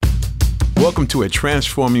Welcome to A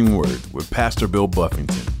Transforming Word with Pastor Bill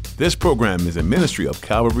Buffington. This program is a ministry of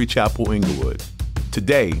Calvary Chapel, Inglewood.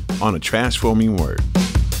 Today on A Transforming Word.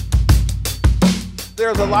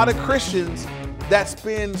 There's a lot of Christians that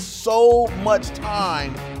spend so much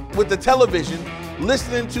time with the television,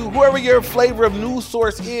 listening to whoever your flavor of news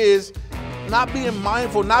source is, not being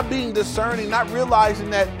mindful, not being discerning, not realizing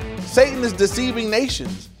that Satan is deceiving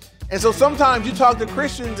nations. And so sometimes you talk to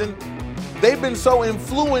Christians and they've been so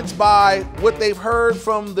influenced by what they've heard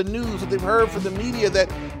from the news, what they've heard from the media,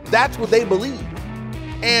 that that's what they believe.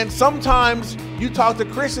 And sometimes you talk to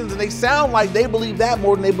Christians and they sound like they believe that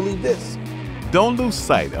more than they believe this. Don't lose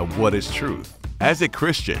sight of what is truth. As a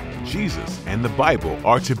Christian, Jesus and the Bible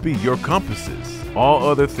are to be your compasses. All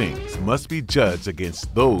other things must be judged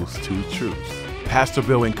against those two truths. Pastor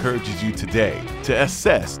Bill encourages you today to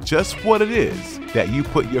assess just what it is that you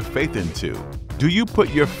put your faith into. Do you put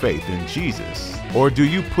your faith in Jesus, or do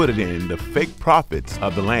you put it in the fake prophets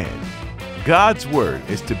of the land? God's word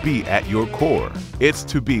is to be at your core. It's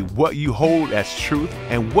to be what you hold as truth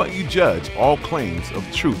and what you judge all claims of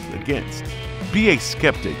truth against. Be a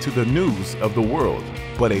skeptic to the news of the world,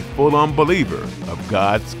 but a full-on believer of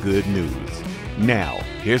God's good news. Now,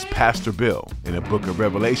 here's Pastor Bill in the book of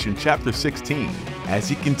Revelation chapter 16 as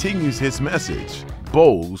he continues his message,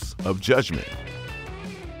 Bowls of Judgment.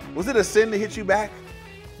 Was it a sin to hit you back?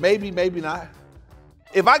 Maybe, maybe not.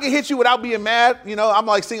 If I can hit you without being mad, I'm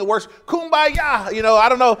like singing worse, kumbaya, I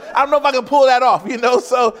don't know if I can pull that off,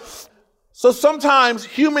 So sometimes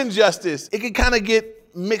human justice, it can kind of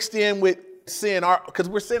get mixed in with sin because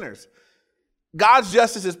we're sinners. God's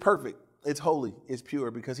justice is perfect. It's holy. It's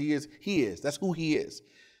pure because he is. That's who he is.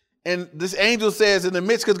 And this angel says in the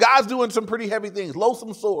midst, because God's doing some pretty heavy things,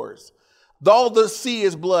 loathsome sores. All the sea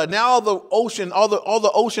is blood. Now all the ocean, all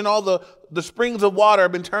the springs of water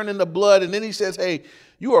have been turned into blood. And then he says, hey,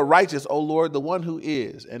 you are righteous, O Lord, the one who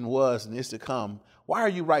is and was and is to come. Why are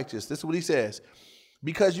you righteous? This is what he says.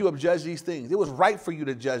 Because you have judged these things. It was right for you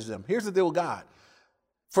to judge them. Here's the deal with God.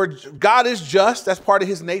 For God is just. That's part of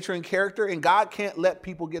his nature and character. And God can't let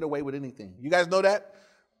people get away with anything. You guys know that?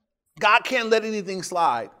 God can't let anything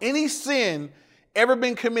slide. Any sin ever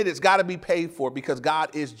been committed has got to be paid for because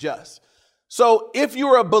God is just. So if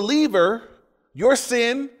you're a believer, your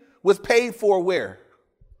sin was paid for where?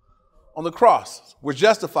 On the cross. We're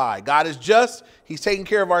justified. God is just. He's taking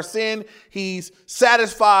care of our sin. He's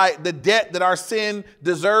satisfied the debt that our sin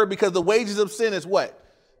deserved because the wages of sin is what?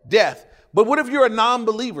 Death. But what if you're a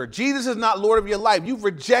non-believer? Jesus is not Lord of your life. You've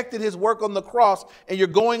rejected his work on the cross and you're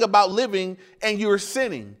going about living and you're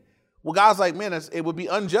sinning. Well, God's like, man, it would be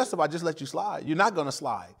unjust if I just let you slide. You're not going to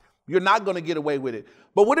slide. You're not going to get away with it.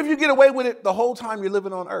 But what if you get away with it the whole time you're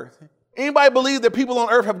living on earth? Anybody believe that people on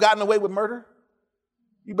earth have gotten away with murder?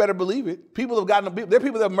 You better believe it. There are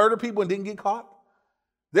people that murder people and didn't get caught.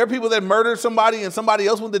 There are people that murdered somebody and somebody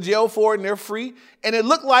else went to jail for it and they're free. And it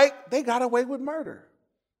looked like they got away with murder.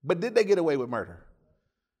 But did they get away with murder?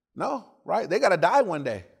 No, right? They got to die one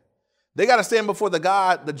day. They got to stand before the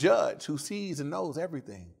God, the judge, who sees and knows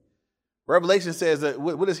everything. Revelation says that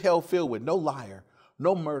what is hell filled with? No liar,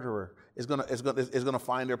 no murderer is gonna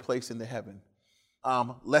find their place in the heaven,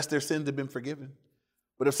 lest their sins have been forgiven.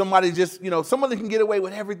 But if somebody somebody can get away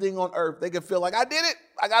with everything on earth, they can feel like I did it,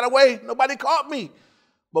 I got away, nobody caught me.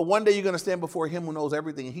 But one day you're gonna stand before him who knows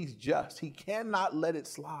everything, and he's just. He cannot let it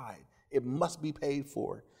slide. It must be paid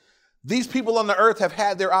for. These people on the earth have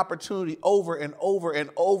had their opportunity over and over and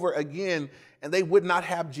over again, and they would not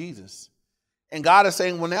have Jesus. And God is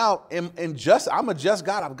saying, well, now I'm a just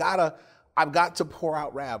God. I've got to pour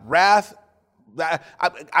out wrath.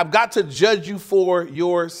 I've got to judge you for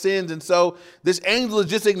your sins. And so this angel is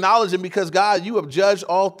just acknowledging, because God, you have judged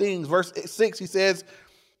all things. Verse 6, he says,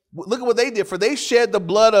 look at what they did. For they shed the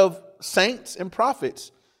blood of saints and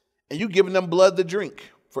prophets, and you've given them blood to drink,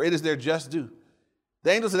 for it is their just due.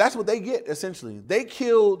 The angel said that's what they get, essentially. They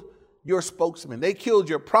killed your spokesman. They killed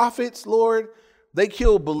your prophets, Lord. They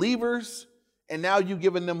killed believers. And now you've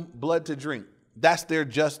given them blood to drink. That's their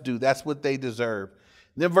just due. That's what they deserve.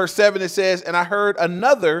 And then verse 7, it says, and I heard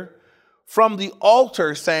another from the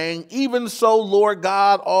altar saying, even so, Lord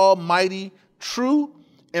God Almighty, true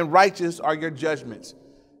and righteous are your judgments.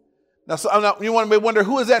 Now, you want to wonder,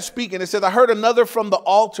 who is that speaking? It says, I heard another from the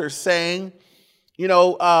altar saying,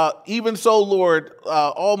 even so, Lord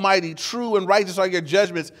Almighty, true and righteous are your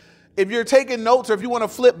judgments. If you're taking notes, or if you want to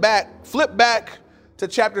flip back to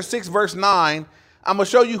chapter 6, verse 9, I'm going to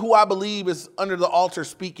show you who I believe is under the altar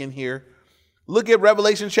speaking here. Look at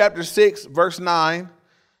Revelation chapter 6, verse 9.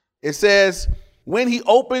 It says, when he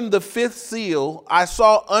opened the fifth seal, I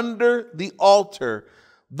saw under the altar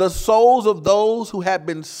the souls of those who had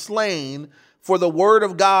been slain for the word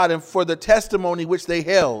of God and for the testimony which they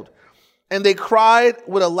held. And they cried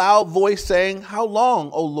with a loud voice, saying, How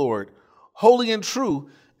long, O Lord, holy and true,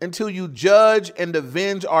 until you judge and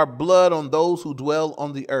avenge our blood on those who dwell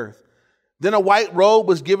on the earth? Then a white robe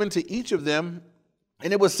was given to each of them,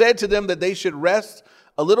 and it was said to them that they should rest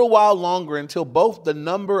a little while longer until both the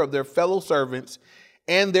number of their fellow servants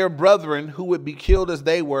and their brethren who would be killed as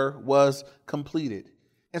they were was completed.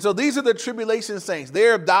 And so these are the tribulation saints. They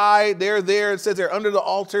have died. They're there. It says they're under the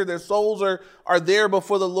altar. Their souls are there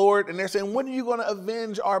before the Lord. And they're saying, when are you going to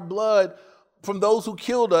avenge our blood from those who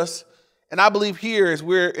killed us? And I believe here, as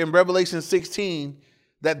we're in Revelation 16,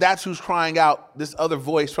 that's who's crying out, this other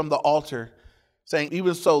voice from the altar, saying,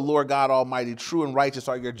 even so, Lord God Almighty, true and righteous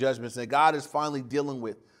are your judgments. And God is finally dealing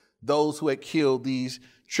with those who had killed these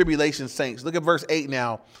tribulation saints. Look at verse 8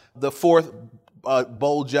 now, the fourth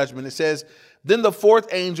bowl judgment. It says, Then the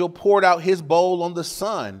fourth angel poured out his bowl on the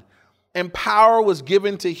sun, and power was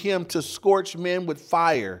given to him to scorch men with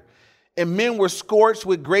fire. And men were scorched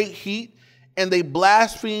with great heat, and they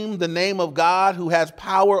blasphemed the name of God who has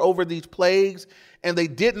power over these plagues, and they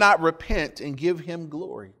did not repent and give him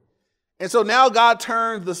glory. And so now God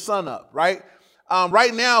turns the sun up, right?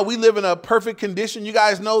 Right now, we live in a perfect condition. You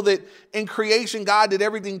guys know that in creation, God did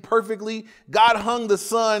everything perfectly. God hung the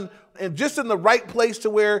sun and just in the right place to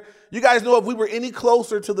where, you guys know, if we were any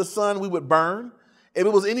closer to the sun, we would burn. If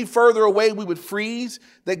it was any further away, we would freeze.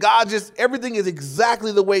 That God just, everything is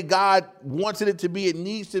exactly the way God wanted it to be. It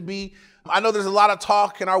needs to be. I know there's a lot of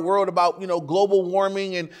talk in our world about, global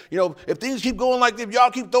warming and, if things keep going like this, if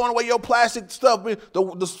y'all keep throwing away your plastic stuff,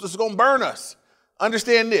 this is going to burn us.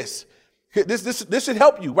 Understand this. This should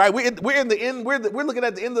help you, right? We're in the end. We're looking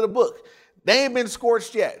at the end of the book. They ain't been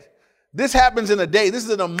scorched yet. This happens in a day. This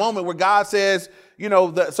is in a moment where God says,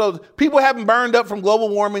 so people haven't burned up from global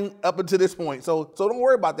warming up until this point. So don't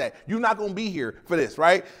worry about that. You're not going to be here for this,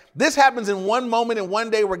 right? This happens in one moment in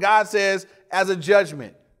one day where God says, as a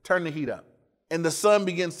judgment, turn the heat up, and the sun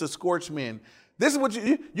begins to scorch men. This is what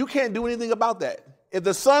you can't do anything about that. If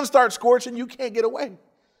the sun starts scorching, you can't get away.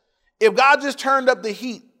 If God just turned up the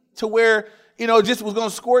heat to where, just was going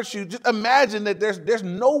to scorch you, just imagine that there's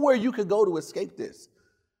nowhere you could go to escape this.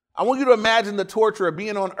 I want you to imagine the torture of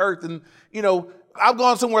being on earth. And, I've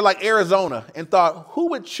gone somewhere like Arizona and thought, who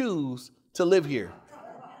would choose to live here?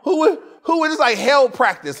 Who would just like hell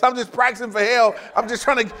practice? I'm just practicing for hell. I'm just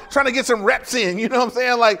trying to get some reps in. You know what I'm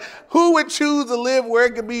saying? Like, who would choose to live where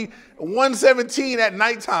it could be 117 at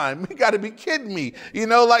nighttime? You got to be kidding me.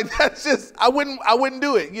 That's just, I wouldn't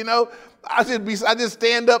do it. I just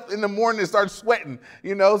stand up in the morning and start sweating,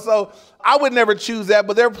 so I would never choose that.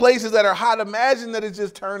 But there are places that are hot. Imagine that it's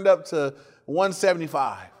just turned up to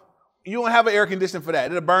 175. You don't have an air conditioner for that.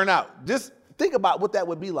 It'll burn out. Just think about what that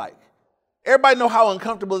would be like. Everybody know how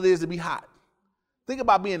uncomfortable it is to be hot. Think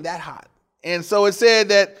about being that hot. And so it said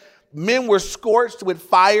that men were scorched with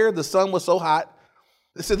fire. The sun was so hot.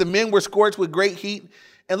 It said the men were scorched with great heat.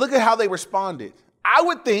 And look at how they responded. I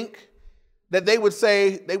would think that they would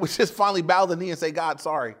just finally bow the knee and say, God,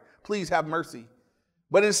 sorry, please have mercy.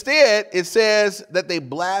 But instead, it says that they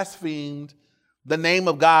blasphemed the name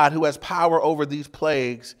of God who has power over these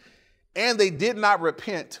plagues, and they did not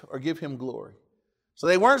repent or give him glory. So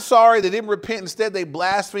they weren't sorry. They didn't repent. Instead, they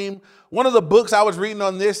blasphemed. One of the books I was reading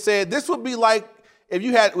on this said this would be like if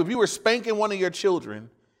you were spanking one of your children,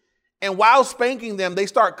 and while spanking them, they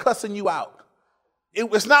start cussing you out.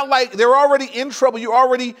 It's not like they're already in trouble. You're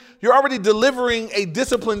already delivering a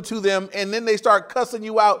discipline to them, and then they start cussing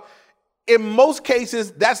you out. In most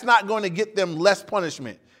cases, that's not going to get them less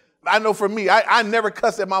punishment. I know for me, I never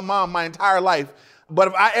cussed at my mom my entire life. But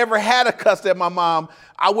if I ever had a cuss at my mom,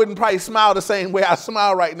 I wouldn't probably smile the same way I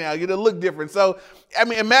smile right now. You'd look different. So,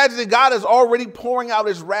 imagine that God is already pouring out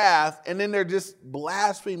his wrath, and then they're just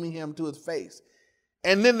blaspheming him to his face.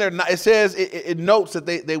 And then it says, it notes that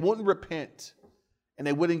they wouldn't repent and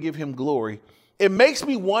they wouldn't give him glory. It makes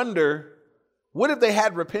me wonder, what if they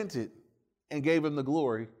had repented and gave him the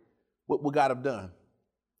glory? What would God have done?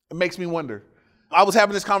 It makes me wonder. I was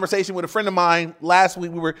having this conversation with a friend of mine last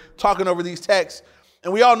week. We were talking over these texts.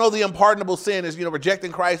 And we all know the unpardonable sin is,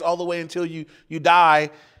 rejecting Christ all the way until you die.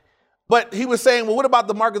 But he was saying, well, what about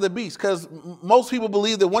the mark of the beast? Because most people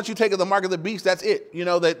believe that once you take the mark of the beast, that's it.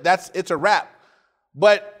 It's a wrap.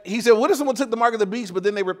 But he said, what if someone took the mark of the beast, but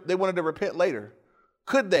then they wanted to repent later?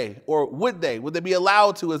 Could they, or would they? Would they be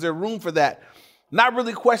allowed to? Is there room for that? Not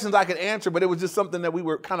really questions I could answer, but it was just something that we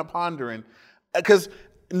were kind of pondering. Because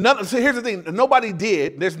So here's the thing. Nobody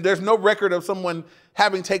did. There's no record of someone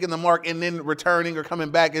having taken the mark and then returning or coming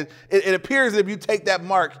back. It appears that if you take that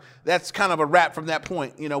mark, that's kind of a wrap from that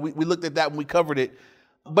point. We looked at that when we covered it.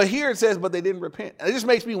 But here it says, but they didn't repent. And it just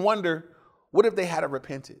makes me wonder, what if they had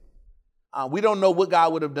repented? We don't know what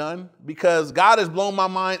God would have done, because God has blown my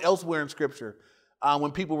mind elsewhere in Scripture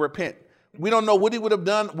when people repent. We don't know what he would have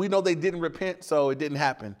done. We know they didn't repent, so it didn't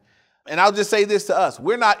happen. And I'll just say this to us.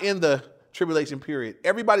 We're not in the tribulation period.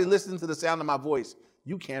 Everybody listening to the sound of my voice,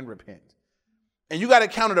 you can repent. And you got to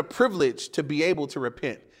count it a privilege to be able to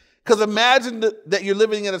repent. Because imagine that you're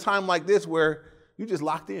living in a time like this where you're just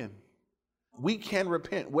locked in. We can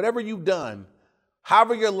repent. Whatever you've done,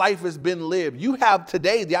 however your life has been lived, you have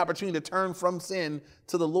today the opportunity to turn from sin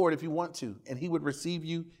to the Lord if you want to. And he would receive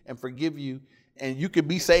you and forgive you. And you could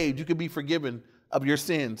be saved. You could be forgiven of your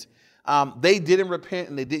sins. They didn't repent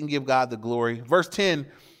and they didn't give God the glory. Verse 10,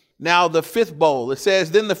 now the fifth bowl, it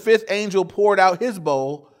says, then the fifth angel poured out his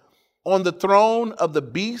bowl on the throne of the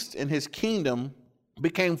beast, and his kingdom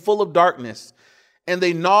became full of darkness, and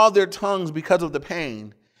they gnawed their tongues because of the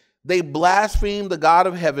pain. They blasphemed the God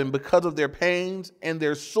of heaven because of their pains and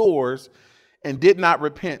their sores, and did not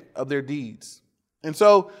repent of their deeds. And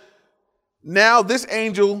so now this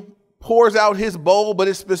angel pours out his bowl, but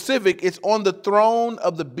it's specific. It's on the throne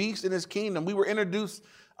of the beast in his kingdom. We were introduced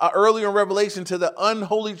earlier in Revelation to the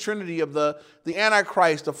unholy trinity of the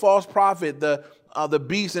Antichrist, the false prophet, the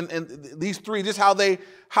beast, and these three, just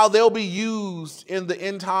how they'll be used in the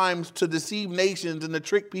end times to deceive nations and to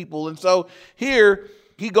trick people. And so here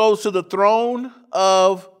he goes to the throne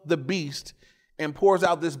of the beast and pours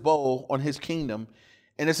out this bowl on his kingdom.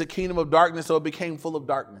 And it's a kingdom of darkness, so it became full of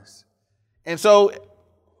darkness. And so,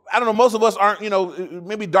 I don't know, most of us aren't,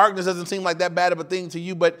 maybe darkness doesn't seem like that bad of a thing to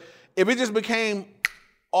you, but if it just became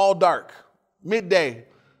all dark, midday,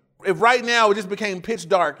 if right now it just became pitch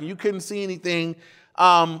dark and you couldn't see anything,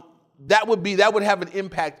 that would have an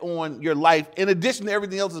impact on your life. In addition to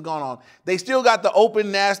everything else that's gone on, they still got the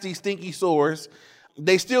open, nasty, stinky sores.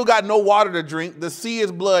 They still got no water to drink. The sea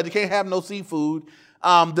is blood. You can't have no seafood.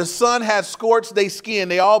 The sun has scorched their skin.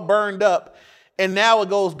 They all burned up. And now it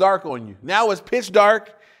goes dark on you. Now it's pitch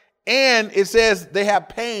dark. And it says they have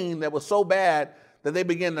pain that was so bad that they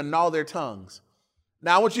began to gnaw their tongues.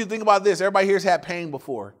 Now, I want you to think about this. Everybody here's had pain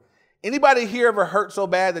before. Anybody here ever hurt so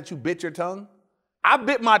bad that you bit your tongue? I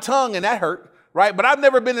bit my tongue and that hurt, right? But I've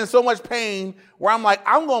never been in so much pain where I'm like,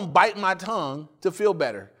 I'm going to bite my tongue to feel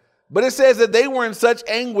better. But it says that they were in such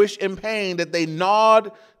anguish and pain that they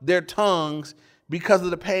gnawed their tongues because of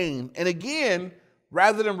the pain. And again,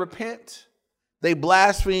 rather than repent, they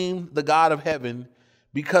blasphemed the God of heaven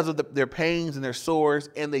because of their pains and their sores,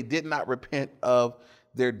 and they did not repent of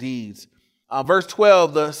their deeds. Verse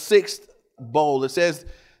 12, the sixth bowl, it says,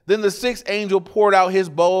 then the sixth angel poured out his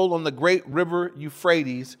bowl on the great river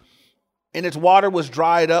Euphrates, and its water was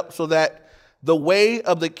dried up so that the way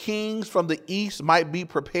of the kings from the east might be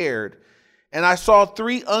prepared. And I saw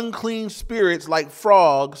three unclean spirits like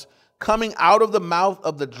frogs coming out of the mouth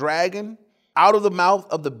of the dragon, out of the mouth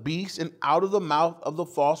of the beast, and out of the mouth of the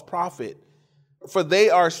false prophet. For they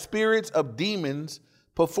are spirits of demons,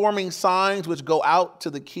 performing signs which go out to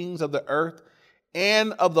the kings of the earth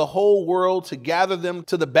and of the whole world to gather them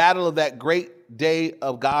to the battle of that great day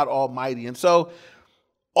of God Almighty. And so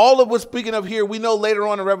all of what's speaking of here, we know later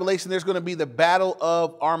on in Revelation, there's going to be the battle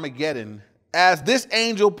of Armageddon. As this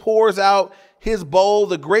angel pours out his bowl,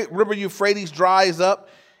 the great river Euphrates dries up,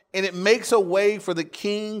 and it makes a way for the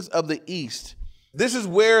kings of the east. This is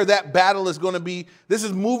where that battle is going to be. This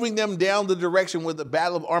is moving them down the direction where the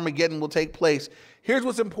battle of Armageddon will take place. Here's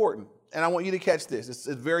what's important, and I want you to catch this. It's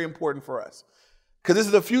very important for us because this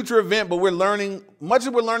is a future event, but we're learning, much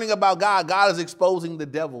of we're learning about God. God is exposing the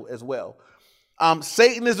devil as well.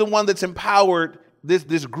 Satan is the one that's empowered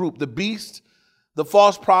this group, the beast, the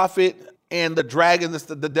false prophet, and the dragon,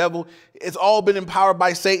 the devil. It's all been empowered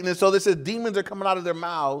by Satan. And so this is demons are coming out of their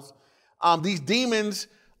mouths. These demons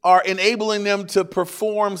are enabling them to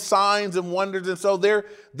perform signs and wonders. And so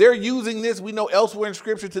they're using this, we know elsewhere in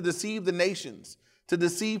Scripture, to deceive the nations, to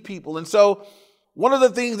deceive people. And so one of the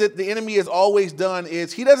things that the enemy has always done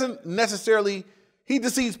is he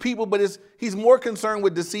deceives people, but he's more concerned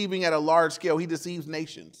with deceiving at a large scale. He deceives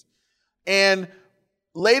nations. And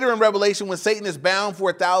later in Revelation, when Satan is bound for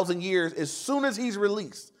 1,000 years, as soon as he's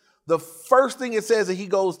released, the first thing it says that he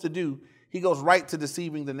goes to do, he goes right to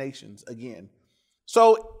deceiving the nations again.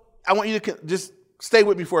 So I want you to just stay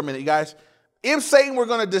with me for a minute, you guys. If Satan were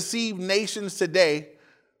going to deceive nations today,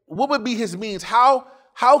 what would be his means? How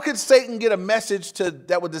could Satan get a message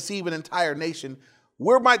that would deceive an entire nation?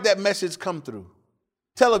 Where might that message come through?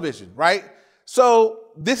 Television, right? So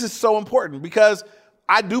this is so important because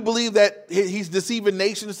I do believe that he's deceiving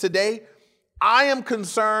nations today. I am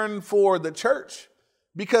concerned for the church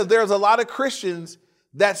because there's a lot of Christians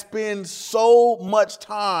that spend so much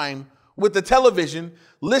time with the television,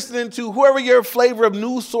 listening to whoever your flavor of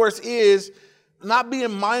news source is, not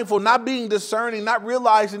being mindful, not being discerning, not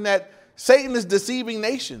realizing that Satan is deceiving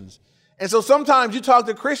nations. And so sometimes you talk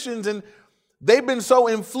to Christians and they've been so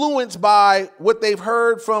influenced by what they've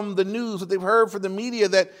heard from the news, what they've heard from the media,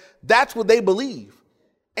 that that's what they believe.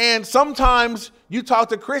 And sometimes you talk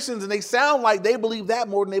to Christians and they sound like they believe that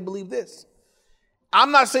more than they believe this.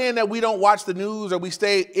 I'm not saying that we don't watch the news or we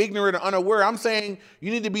stay ignorant or unaware. I'm saying you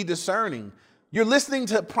need to be discerning. You're listening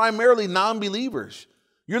to primarily non-believers.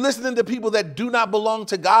 You're listening to people that do not belong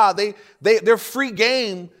to God. They're free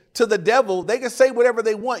game to the devil. They can say whatever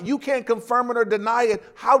they want. You can't confirm it or deny it.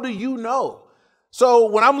 How do you know? So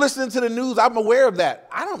when I'm listening to the news, I'm aware of that.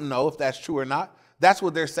 I don't know if that's true or not. That's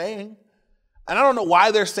what they're saying. And I don't know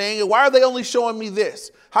why they're saying it. Why are they only showing me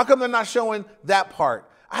this? How come they're not showing that part?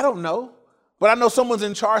 I don't know. But I know someone's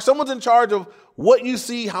in charge. Someone's in charge of what you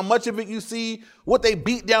see, how much of it you see, what they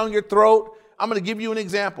beat down your throat. I'm going to give you an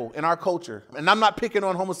example in our culture. And I'm not picking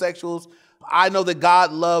on homosexuals. I know that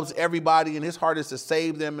God loves everybody and his heart is to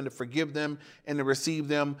save them and to forgive them and to receive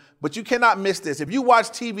them. But you cannot miss this. If you watch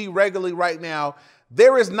TV regularly right now,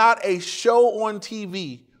 there is not a show on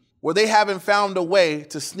TV where they haven't found a way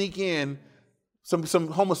to sneak in some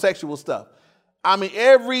homosexual stuff. I mean,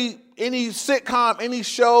 any sitcom, any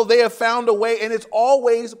show, they have found a way, and it's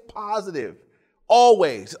always positive.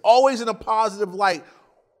 Always in a positive light.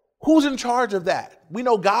 Who's in charge of that? We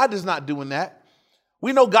know God is not doing that.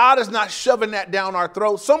 We know God is not shoving that down our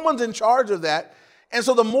throats. Someone's in charge of that. And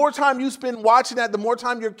so the more time you spend watching that, the more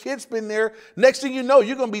time your kids spend there, next thing you know,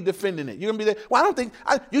 you're going to be defending it. You're going to be there. Well, I don't think,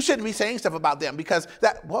 you shouldn't be saying stuff about them because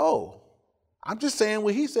whoa, I'm just saying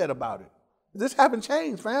what he said about it. This haven't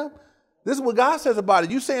changed, fam. This is what God says about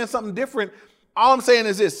it. You saying something different. All I'm saying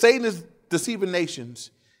is this: Satan is deceiving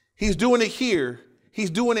nations. He's doing it here.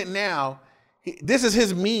 He's doing it now. This is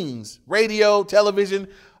his means: radio, television,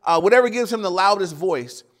 whatever gives him the loudest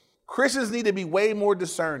voice. Christians need to be way more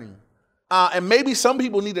discerning. And maybe some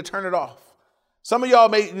people need to turn it off. Some of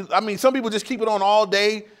y'all some people just keep it on all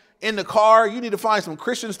day in the car. You need to find some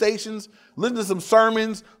Christian stations, listen to some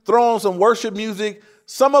sermons, throw on some worship music.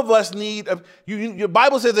 Some of us need, your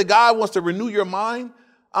Bible says that God wants to renew your mind,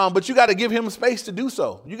 but you got to give him space to do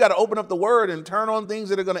so. You got to open up the word and turn on things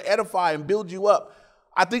that are going to edify and build you up.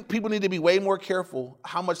 I think people need to be way more careful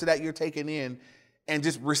how much of that you're taking in and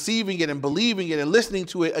just receiving it and believing it and listening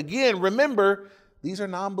to it. Again, remember, these are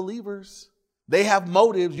non-believers. They have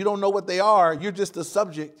motives. You don't know what they are. You're just the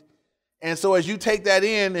subject. And so as you take that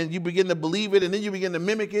in and you begin to believe it and then you begin to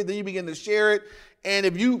mimic it, then you begin to share it. And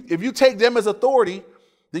if you take them as authority,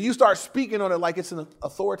 then you start speaking on it like it's an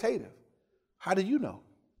authoritative. How do you know,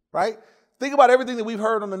 right? Think about everything that we've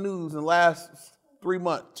heard on the news in the last 3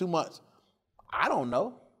 months, 2 months. I don't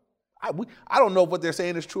know. I don't know if what they're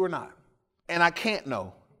saying is true or not. And I can't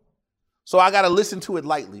know. So I got to listen to it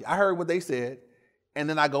lightly. I heard what they said, and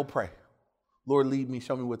then I go pray. Lord, lead me,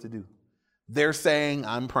 show me what to do. They're saying,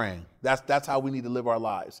 I'm praying. That's how we need to live our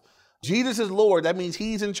lives. Jesus is Lord. That means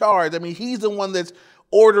he's in charge. That means he's the one that's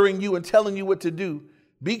ordering you and telling you what to do.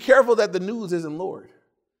 Be careful that the news isn't Lord.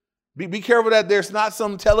 Be careful that there's not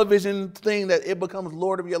some television thing that it becomes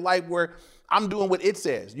Lord of your life where I'm doing what it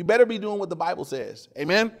says. You better be doing what the Bible says.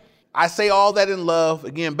 Amen. I say all that in love.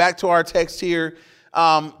 Again, back to our text here.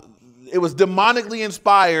 It was demonically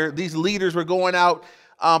inspired. These leaders were going out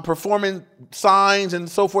performing signs and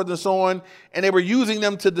so forth and so on. And they were using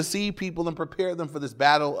them to deceive people and prepare them for this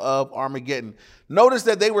battle of Armageddon. Notice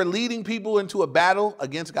that they were leading people into a battle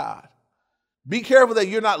against God. Be careful that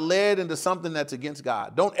you're not led into something that's against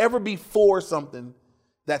God. Don't ever be for something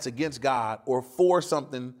that's against God or for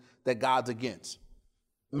something that God's against.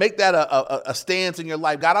 Make that a stance in your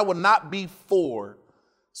life. God, I will not be for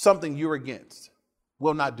something you're against.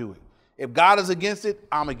 Will not do it. If God is against it,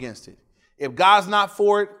 I'm against it. If God's not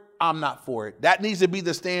for it, I'm not for it. That needs to be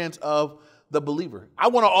the stance of the believer. I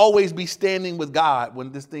want to always be standing with God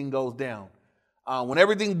when this thing goes down. When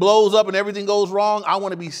everything blows up and everything goes wrong, I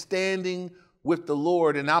want to be standing with the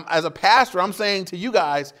Lord. And as a pastor, I'm saying to you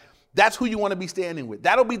guys, that's who you want to be standing with.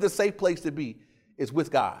 That'll be the safe place to be, is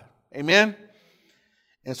with God. Amen.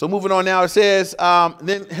 And so moving on now, it says,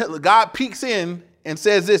 then God peeks in and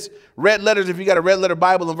says this, red letters, if you got a red letter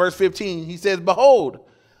Bible, in verse 15, he says, behold,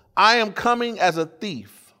 I am coming as a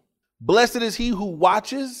thief. Blessed is he who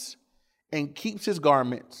watches and keeps his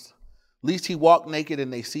garments, lest he walk naked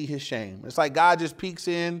and they see his shame. It's like God just peeks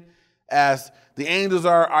in as the angels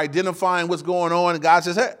are identifying what's going on, and God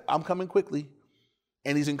says, hey, I'm coming quickly.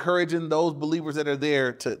 And he's encouraging those believers that are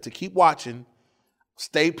there to keep watching,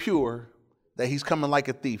 stay pure, that he's coming like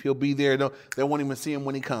a thief. He'll be there. They won't even see him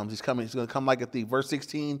when he comes. He's coming. He's going to come like a thief. Verse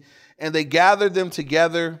 16, and they gathered them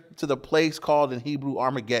together to the place called in Hebrew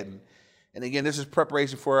Armageddon. And again, this is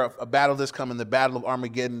preparation for a battle that's coming, the Battle of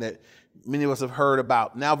Armageddon that many of us have heard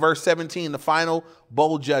about. Now, verse 17, the final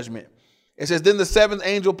bowl judgment. It says, then the seventh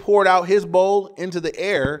angel poured out his bowl into the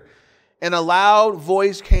air, and a loud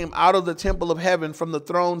voice came out of the temple of heaven from the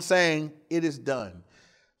throne saying, it is done.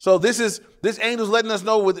 So this angel's letting us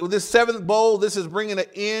know with this seventh bowl, this is bringing an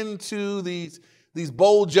end to these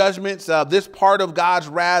bowl judgments. This part of God's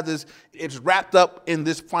wrath it's wrapped up in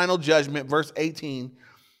this final judgment. Verse 18.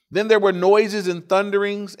 Then there were noises and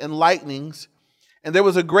thunderings and lightnings, and there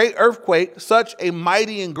was a great earthquake, such a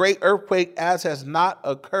mighty and great earthquake as has not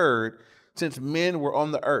occurred since men were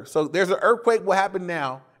on the earth. So there's an earthquake will happen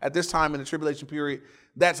now at this time in the tribulation period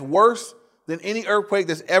that's worse than any earthquake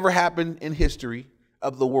that's ever happened in history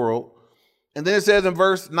of the world. And then it says in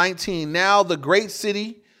verse 19, now the great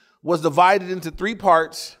city was divided into three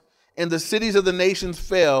parts, and the cities of the nations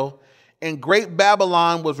fell, and great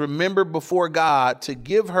Babylon was remembered before God to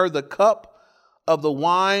give her the cup of the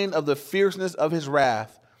wine of the fierceness of his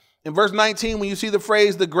wrath. In verse 19, when you see the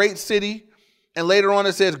phrase, the great city, and later on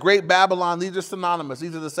it says great Babylon, these are synonymous.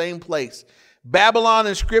 These are the same place. Babylon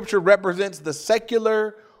in scripture represents the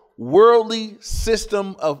secular, worldly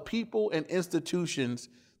system of people and institutions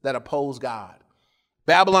that oppose God.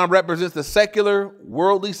 Babylon represents the secular,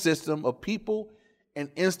 worldly system of people and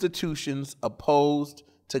institutions opposed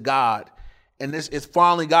to God. And this is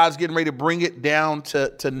finally God's getting ready to bring it down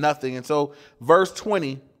to nothing. And so verse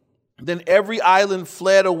 20, then every island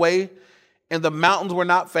fled away, and the mountains were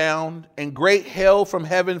not found, and great hail from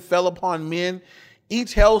heaven fell upon men,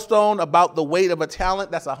 each hailstone about the weight of a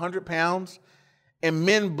talent, that's 100 pounds. And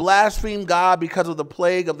men blasphemed God because of the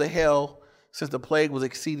plague of the hail, since the plague was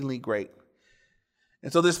exceedingly great.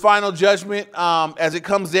 And so this final judgment, as it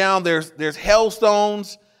comes down, there's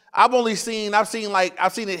hailstones. I've seen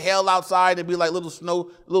it hail outside and be like little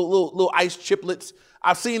snow, little ice chiplets.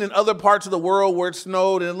 I've seen in other parts of the world where it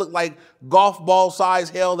snowed and it looked like golf ball size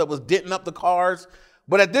hail that was denting up the cars.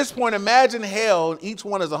 But at this point, imagine hail, and each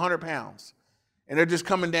one is 100 pounds. And they're just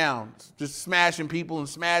coming down, just smashing people and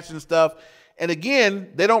smashing stuff. And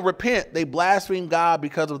again, they don't repent. They blaspheme God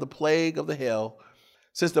because of the plague of the hail,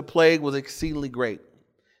 since the plague was exceedingly great.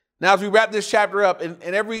 Now, as we wrap this chapter up, in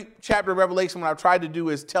every chapter of Revelation, what I've tried to do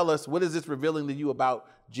is tell us, what is this revealing to you about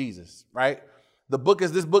Jesus, right?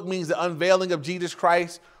 This book means the unveiling of Jesus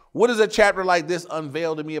Christ. What does a chapter like this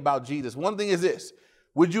unveil to me about Jesus? One thing is this.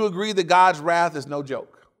 Would you agree that God's wrath is no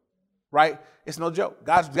joke, right? It's no joke.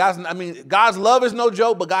 God's love is no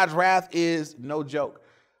joke, but God's wrath is no joke.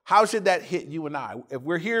 How should that hit you and I? If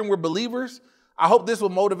we're here and we're believers, I hope this will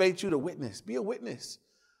motivate you to witness. Be a witness.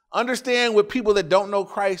 Understand with people that don't know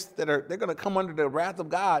Christ, they're going to come under the wrath of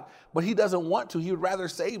God, but he doesn't want to. He would rather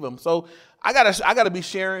save them. So I gotta be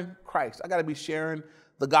sharing Christ. I gotta be sharing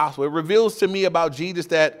the gospel. It reveals to me about Jesus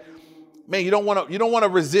that, man, you don't want to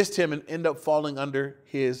resist him and end up falling under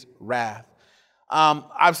his wrath.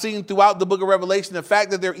 I've seen throughout the book of Revelation the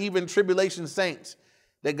fact that there are even tribulation saints,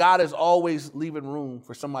 that God is always leaving room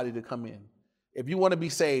for somebody to come in. If you want to be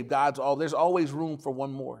saved, there's always room for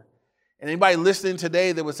one more. And anybody listening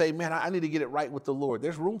today that would say, man, I need to get it right with the Lord,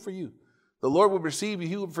 there's room for you. The Lord will receive you.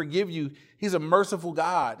 He will forgive you. He's a merciful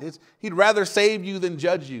God. He'd rather save you than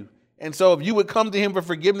judge you. And so if you would come to him for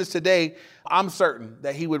forgiveness today, I'm certain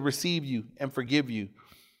that he would receive you and forgive you.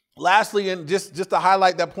 Lastly, and just to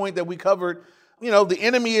highlight that point that we covered, the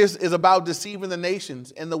enemy is about deceiving the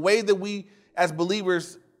nations. And the way that we as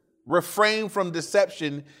believers refrain from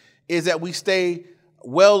deception is that we stay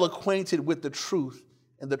well acquainted with the truth.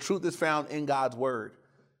 And the truth is found in God's word.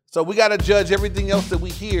 So we got to judge everything else that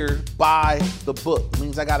we hear by the book. It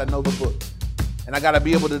means I got to know the book. And I got to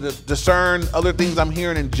be able to discern other things I'm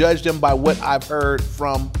hearing and judge them by what I've heard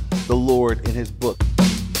from the Lord in his book.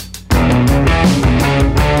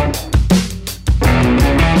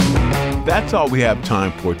 That's all we have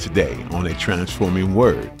time for today on A Transforming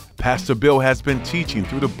Word. Pastor Bill has been teaching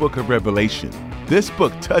through the book of Revelation. This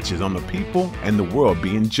book touches on the people and the world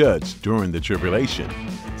being judged during the tribulation.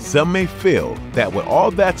 Some may feel that with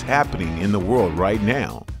all that's happening in the world right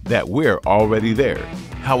now, that we're already there.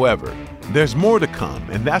 However, there's more to come,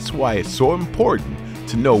 and that's why it's so important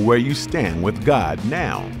to know where you stand with God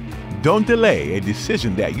now. Don't delay a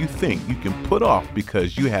decision that you think you can put off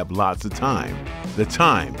because you have lots of time. The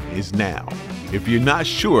time is now. If you're not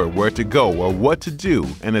sure where to go or what to do,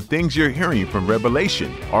 and the things you're hearing from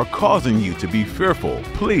Revelation are causing you to be fearful,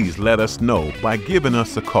 please let us know by giving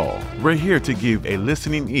us a call. We're here to give a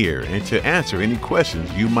listening ear and to answer any questions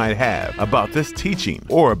you might have about this teaching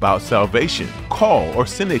or about salvation. Call or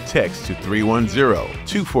send a text to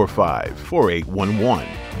 310-245-4811.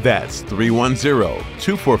 That's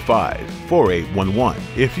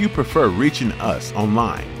 310-245-4811. If you prefer reaching us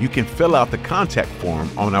online, you can fill out the contact form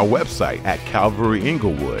on our website at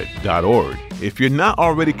calvaryinglewood.org. If you're not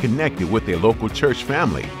already connected with a local church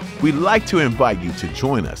family, we'd like to invite you to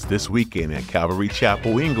join us this weekend at Calvary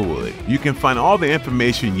Chapel Inglewood. You can find all the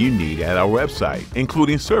information you need at our website,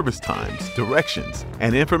 including service times, directions,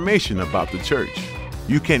 and information about the church.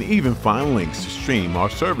 You can even find links to stream our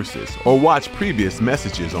services or watch previous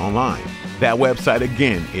messages online. That website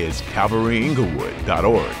again is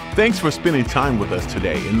calvaryinglewood.org. Thanks for spending time with us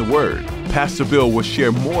today in the Word. Pastor Bill will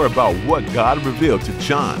share more about what God revealed to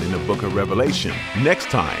John in the book of Revelation next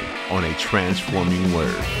time on A Transforming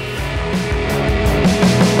Word.